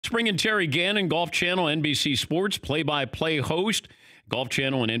bringing Terry Gannon, Golf Channel, NBC Sports, play-by-play host. Golf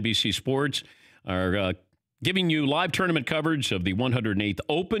Channel and NBC Sports are giving you live tournament coverage of the 108th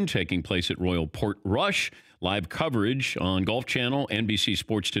Open taking place at Royal Portrush. Live coverage on Golf Channel, NBC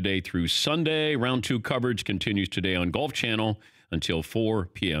Sports today through Sunday. Round 2 coverage continues today on Golf Channel until 4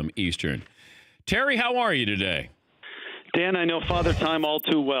 p.m. Eastern. Terry, how are you today? Dan, I know Father Time all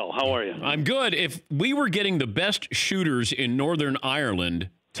too well. How are you? I'm good. If we were getting the best shooters in Northern Ireland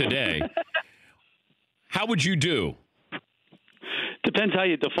today, how would you do? Depends how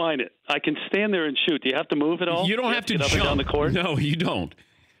you define it. I can stand there and shoot. Do you have to move at all? You don't have to get jump. Up and down the court? No, you don't.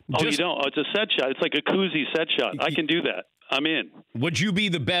 Oh, you don't? Oh, it's a set shot. It's like a koozie set shot. I can do that. I'm in. Would you be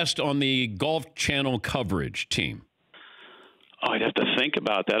the best on the Golf Channel coverage team? Oh, I'd have to think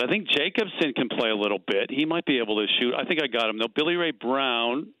about that. I think Jacobson can play a little bit. He might be able to shoot. I think I got him. No, Billy Ray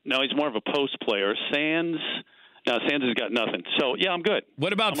Brown. No, he's more of a post player. Sands has got nothing. So, yeah, I'm good.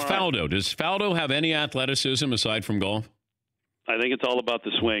 What about Faldo? Right. Does Faldo have any athleticism aside from golf? I think it's all about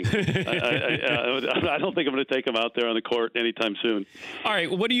the swing. I don't think I'm going to take him out there on the court anytime soon. All right,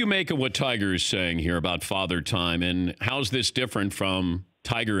 what do you make of what Tiger is saying here about Father Time, and how's this different from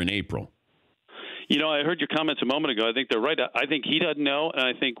Tiger in April? You know, I heard your comments a moment ago. I think they're right. I think he doesn't know, and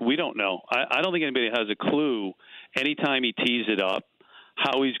I think we don't know. I don't think anybody has a clue anytime he tees it up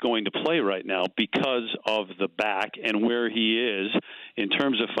how he's going to play right now because of the back and where he is in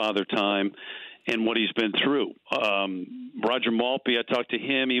terms of Father Time and what he's been through. Roger Maltby, I talked to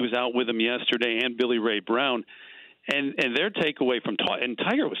him. He was out with him yesterday, and Billy Ray Brown. And their takeaway from and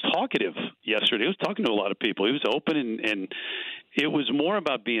Tiger was talkative yesterday. He was talking to a lot of people. He was open, and it was more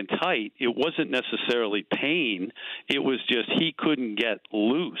about being tight. It wasn't necessarily pain. It was just he couldn't get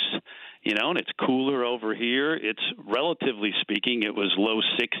loose, you know. And it's cooler over here. It's relatively speaking, it was low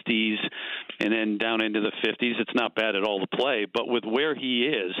 60s, and then down into the 50s. It's not bad at all to play, but with where he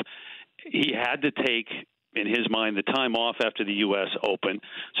is, he had to take, in his mind, the time off after the U.S. Open.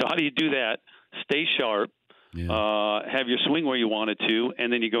 So how do you do that? Stay sharp. Yeah. Have your swing where you want it to,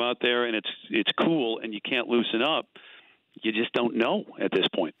 and then you go out there and it's cool and you can't loosen up. You just don't know at this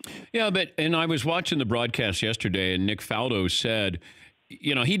point. Yeah, and I was watching the broadcast yesterday, and Nick Faldo said,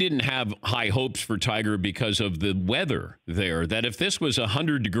 you know, he didn't have high hopes for Tiger because of the weather there, that if this was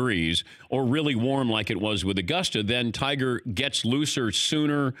 100 degrees or really warm like it was with Augusta, then Tiger gets looser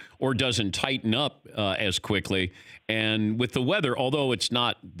sooner or doesn't tighten up as quickly. And with the weather, although it's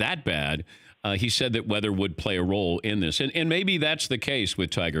not that bad, he said that weather would play a role in this. And maybe that's the case with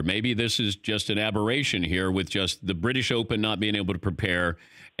Tiger. Maybe this is just an aberration here with just the British Open not being able to prepare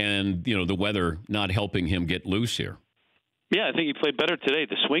and, you know, the weather not helping him get loose here. Yeah, I think he played better today.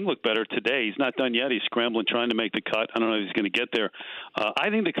 The swing looked better today. He's not done yet. He's scrambling, trying to make the cut. I don't know if he's going to get there. I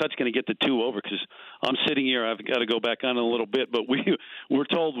think the cut's going to get the 2 over because I'm sitting here. I've got to go back on in a little bit, but we're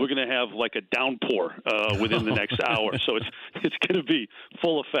told we're going to have like a downpour within the next hour. So it's going to be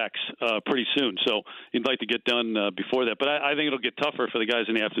full effects pretty soon. So you'd like to get done before that. But I think it'll get tougher for the guys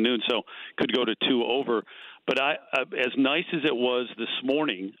in the afternoon, so could go to 2 over. But as nice as it was this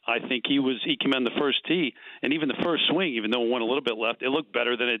morning, I think he came on the first tee, and even the first swing, even though it went a little bit left, it looked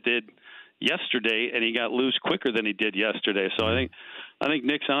better than it did yesterday, and he got loose quicker than he did yesterday. So I think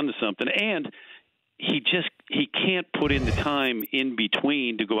Nick's onto something, and he can't put in the time in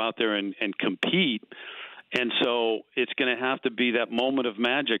between to go out there and compete. And so it's going to have to be that moment of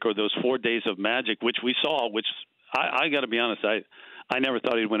magic or those 4 days of magic, which we saw, which I got to be honest, I never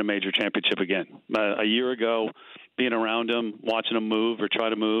thought he'd win a major championship again. A year ago, being around him, watching him move or try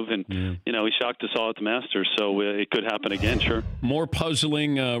to move, and, you know, he shocked us all at the Masters, so it could happen again, sure. More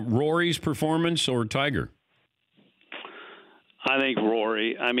puzzling, Rory's performance or Tiger? I think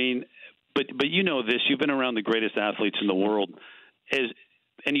Rory. I mean, but you know this. You've been around the greatest athletes in the world,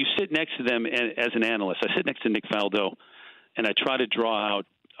 and you sit next to them as an analyst. I sit next to Nick Faldo, and I try to draw out,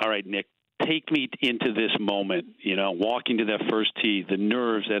 all right, Nick, take me into this moment, you know, walking to that first tee, the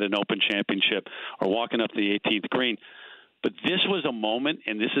nerves at an Open Championship or walking up the 18th green. But this was a moment,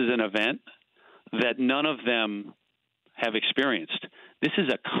 and this is an event that none of them have experienced. This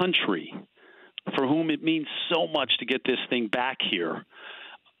is a country for whom it means so much to get this thing back here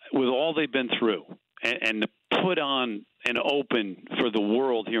with all they've been through and to put on an Open for the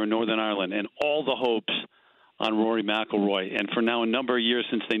world here in Northern Ireland and all the hopes on Rory McIlroy. And for now a number of years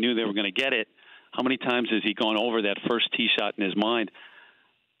since they knew they were going to get it, how many times has he gone over that first tee shot in his mind?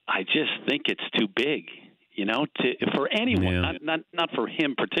 I just think it's too big, you know, for anyone, not for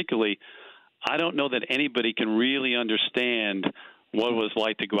him particularly. I don't know that anybody can really understand what it was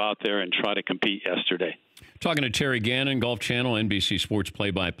like to go out there and try to compete yesterday. Talking to Terry Gannon, Golf Channel, NBC Sports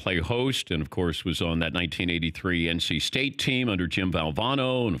play-by-play host, and of course was on that 1983 NC State team under Jim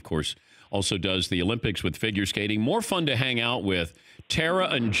Valvano, and of course also does the Olympics with figure skating. More fun to hang out with, Tara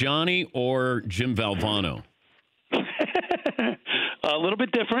and Johnny or Jim Valvano? A little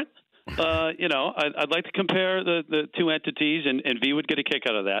bit different. I'd like to compare the two entities, and V would get a kick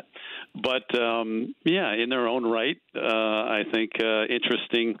out of that. But, in their own right, I think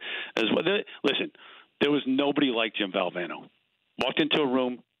interesting as well. Listen, there was nobody like Jim Valvano. Walked into a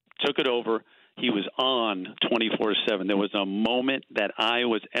room, took it over. He was on 24/7. There was a moment that I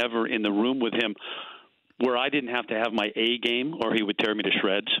was ever in the room with him where I didn't have to have my A game or he would tear me to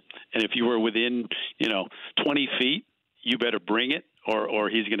shreds. And if you were within, 20 feet, you better bring it, or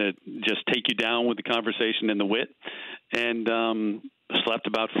he's going to just take you down with the conversation and the wit. And slept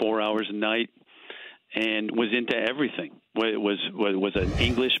about 4 hours a night and was into everything. Was an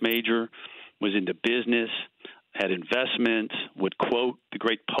English major, was into business, had investments, would quote the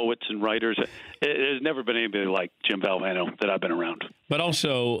great poets and writers. There's never been anybody like Jim Valvano that I've been around. But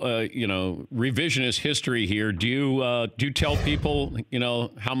also, revisionist history here. Do you tell people,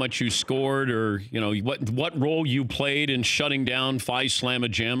 how much you scored or, what role you played in shutting down Phi Slamma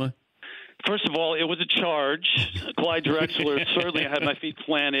Jamma? First of all, it was a charge. Clyde Drexler, certainly I had my feet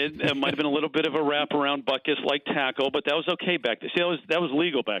planted. It might have been a little bit of a wraparound Butkus-like tackle, but that was okay back then. See, that was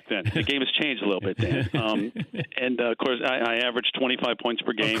legal back then. The game has changed a little bit, Dan. Of course, I averaged 25 points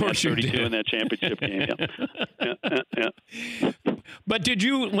per game, had 32 in that championship game. Yeah. But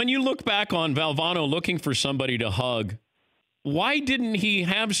when you look back on Valvano looking for somebody to hug, why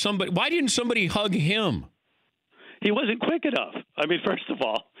didn't somebody hug him? He wasn't quick enough. I mean, first of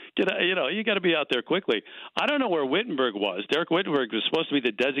all, you got to be out there quickly. I don't know where Wittenberg was. Derek Wittenberg was supposed to be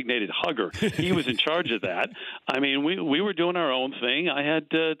the designated hugger. He was in charge of that. I mean, we were doing our own thing. I had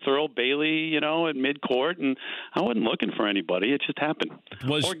Thurl Bailey, at midcourt, and I wasn't looking for anybody. It just happened.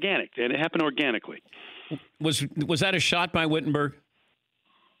 Organic, and it happened organically. Was that a shot by Wittenberg?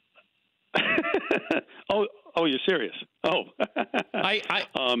 Oh, you're serious? Oh, I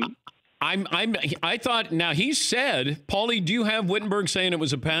thought. Now he said, Paulie, do you have Wittenberg saying it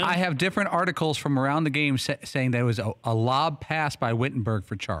was a pass? I have different articles from around the game saying that it was a lob pass by Wittenberg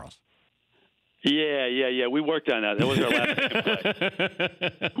for Charles. Yeah. We worked on that. That was our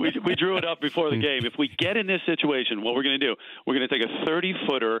last play. We drew it up before the game. If we get in this situation, what we're going to do, we're going to take a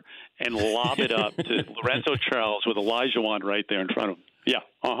 30-footer and lob it up to Lorenzo Charles with Elijah Wan right there in front of him. Yeah.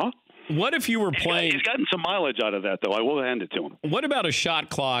 What if you were playing? He's gotten some mileage out of that, though. I will hand it to him. What about a shot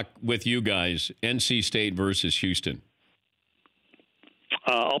clock with you guys, NC State versus Houston?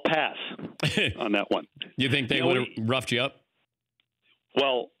 I'll pass on that one. You think they would have roughed you up?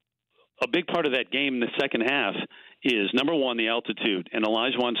 Well, a big part of that game in the second half is, number one, the altitude. And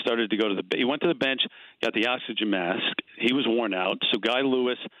Olajuwon started to go to he went to the bench, got the oxygen mask. He was worn out. So Guy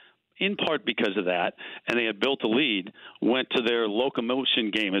Lewis, in part because of that, and they had built a lead, went to their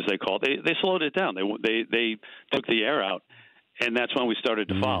locomotion game, as they call it. They slowed it down. They took the air out, and that's when we started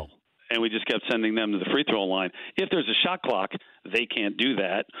to foul. And we just kept sending them to the free throw line. If there's a shot clock, they can't do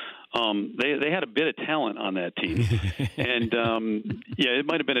that. They had a bit of talent on that team. And, it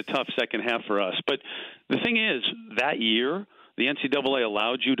might have been a tough second half for us. But the thing is, that year, the NCAA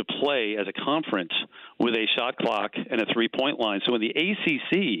allowed you to play as a conference with a shot clock and a three-point line. So in the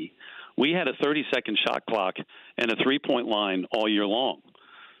ACC, we had a 30-second shot clock and a three-point line all year long.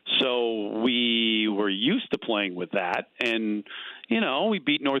 So we were used to playing with that. And, we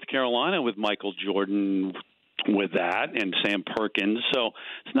beat North Carolina with Michael Jordan with that and Sam Perkins. So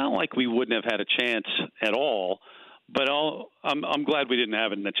it's not like we wouldn't have had a chance at all. But I'm glad we didn't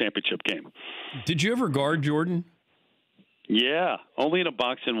have it in the championship game. Did you ever guard Jordan? Yeah, only in a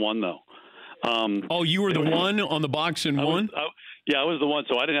box and one, though. You were the one on the box and one? I was the one,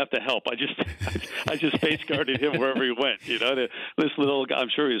 so I didn't have to help. I just face guarded him wherever he went. This little guy, I'm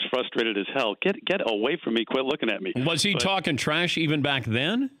sure he was frustrated as hell. Get away from me! Quit looking at me. Was he talking trash even back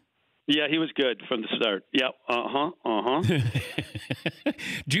then? Yeah, he was good from the start. Yep.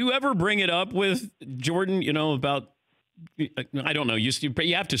 Do you ever bring it up with Jordan? About I don't know. You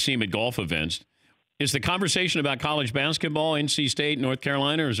have to see him at golf events. Is the conversation about college basketball, NC State, North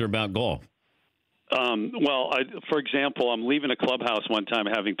Carolina, or is it about golf? For example, I'm leaving a clubhouse one time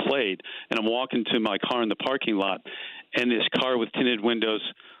having played, and I'm walking to my car in the parking lot, and this car with tinted windows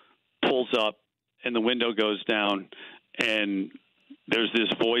pulls up, and the window goes down, and there's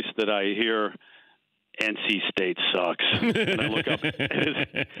this voice that I hear, NC State sucks. And I look up, and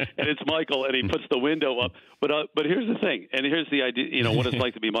it's Michael, and he puts the window up. But here's the thing, and here's the idea, what it's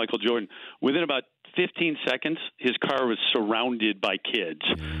like to be Michael Jordan. Within about 15 seconds, his car was surrounded by kids,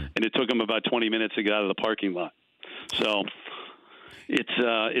 and it took him about 20 minutes to get out of the parking lot. So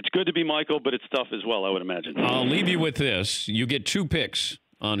it's good to be Michael, but it's tough as well, I would imagine. I'll leave you with this. You get 2 picks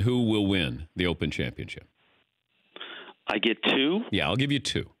on who will win the Open Championship. I get 2? Yeah, I'll give you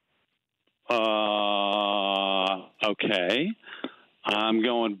 2. Okay. I'm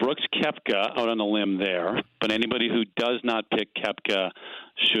going Brooks Koepka out on the limb there, but anybody who does not pick Koepka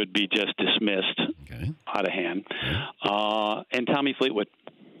should be just dismissed out of hand. And Tommy Fleetwood.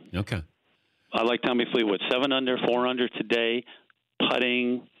 Okay. I like Tommy Fleetwood. 7 under, 4 under today,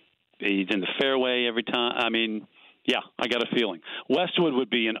 putting. He's in the fairway every time. I mean, yeah, I got a feeling. Westwood would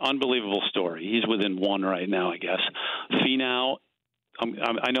be an unbelievable story. He's within 1 right now, I guess. Finau,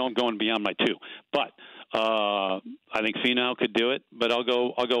 I know I'm going beyond my 2, but I think Finau could do it. But I'll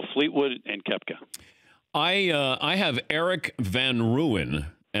go Fleetwood and Koepka. I have Eric Van Rooyen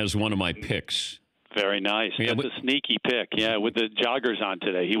as one of my picks. Very nice. Yeah, That's a sneaky pick. Yeah, with the joggers on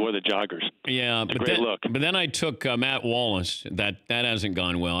today. He wore the joggers. Yeah, it's a great look. But then I took Matt Wallace. That hasn't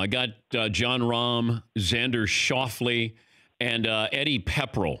gone well. I got John Rahm, Xander Schauffele, and Eddie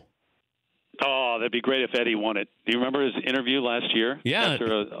Pepperell. Oh, that'd be great if Eddie won it. Do you remember his interview last year? Yeah.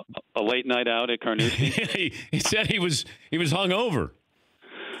 After a late night out at Carnoustie? He said he was hungover.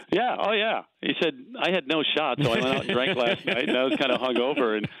 Yeah. Oh, yeah. He said, I had no shot, so I went out and drank last night, and I was kind of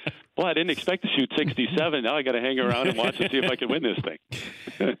hungover. And, well, I didn't expect to shoot 67. Now I got to hang around and watch and see if I can win this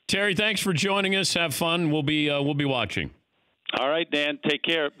thing. Terry, thanks for joining us. Have fun. We'll be watching. All right, Dan. Take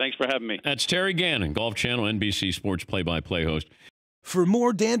care. Thanks for having me. That's Terry Gannon, Golf Channel, NBC Sports play-by-play host. For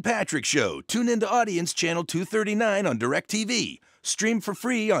more Dan Patrick Show, tune into Audience Channel 239 on DirecTV, stream for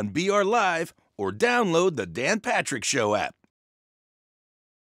free on BR Live, or download the Dan Patrick Show app.